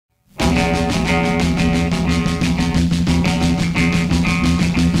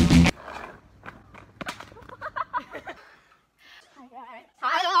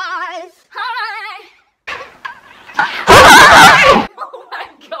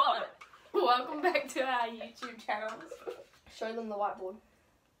subscribe to our YouTube channels. Show them the whiteboard.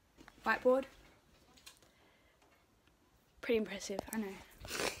 Whiteboard. Pretty impressive, I know.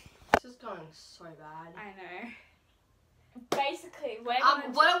 This is going so bad. I know. Basically, we're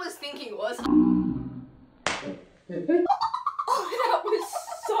going what I was thinking was... Oh, that was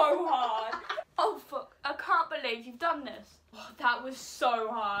so hard. Oh, fuck. I can't believe you've done this. Oh, that was so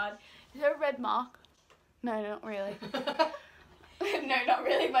hard. Is there a red mark? No, not really. No, not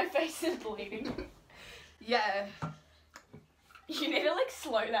really. My face is bleeding. Yeah. You need to, like,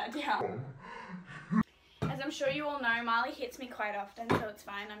 slow that down. As I'm sure you all know, Marley hits me quite often, so it's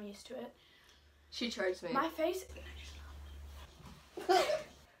fine. I'm used to it. She chokes me. My face...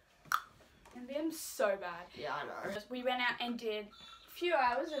 I'm so bad. Yeah, I know. We went out and did a few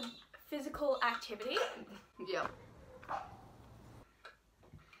hours of physical activity. Yep. I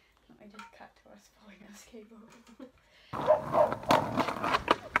just cut to us following our skateboard.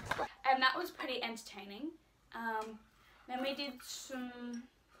 And that was pretty entertaining. Then we did some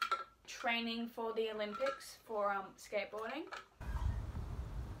training for the Olympics for skateboarding.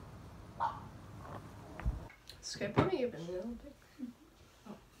 Skateboarding even in the Olympics?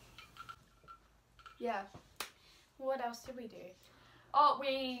 Yeah. What else did we do? Oh,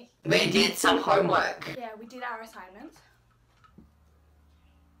 we did some homework. Yeah, we did our assignments.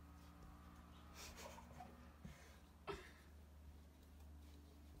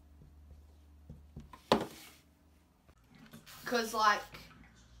 Because, like,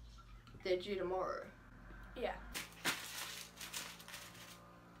 they're due tomorrow. Yeah.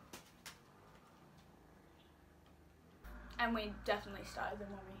 And we definitely started them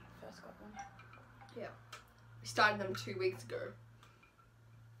when we first got them. Yeah. We started them 2 weeks ago.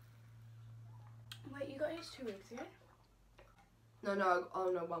 Wait, you got yours 2 weeks ago? No,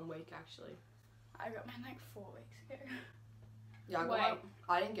 1 week actually. I got mine like 4 weeks ago. Yeah, I got mine.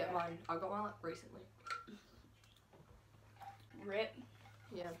 I didn't get mine. I got mine like recently. Rip.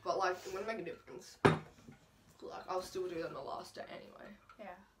 Yeah, but like it wouldn't make a difference. Like I'll still do them the last day anyway.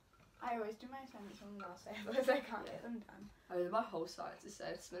 Yeah. I always do my assignments on the last day, otherwise I can't get them done. I did my whole science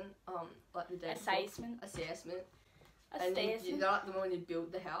assessment, like the day Assessment. Assessment. And you know like the one when you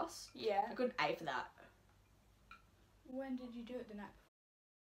build the house? Yeah. I got an A for that. When did you do it? The night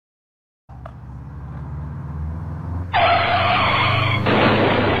before?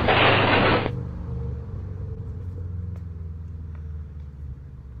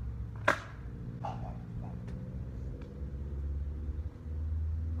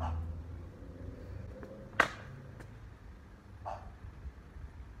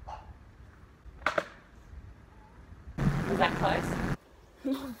 Was that close?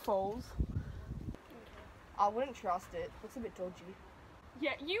 Falls. I wouldn't trust it. Looks a bit dodgy.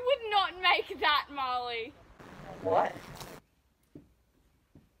 Yeah, you would not make that, Marley. What?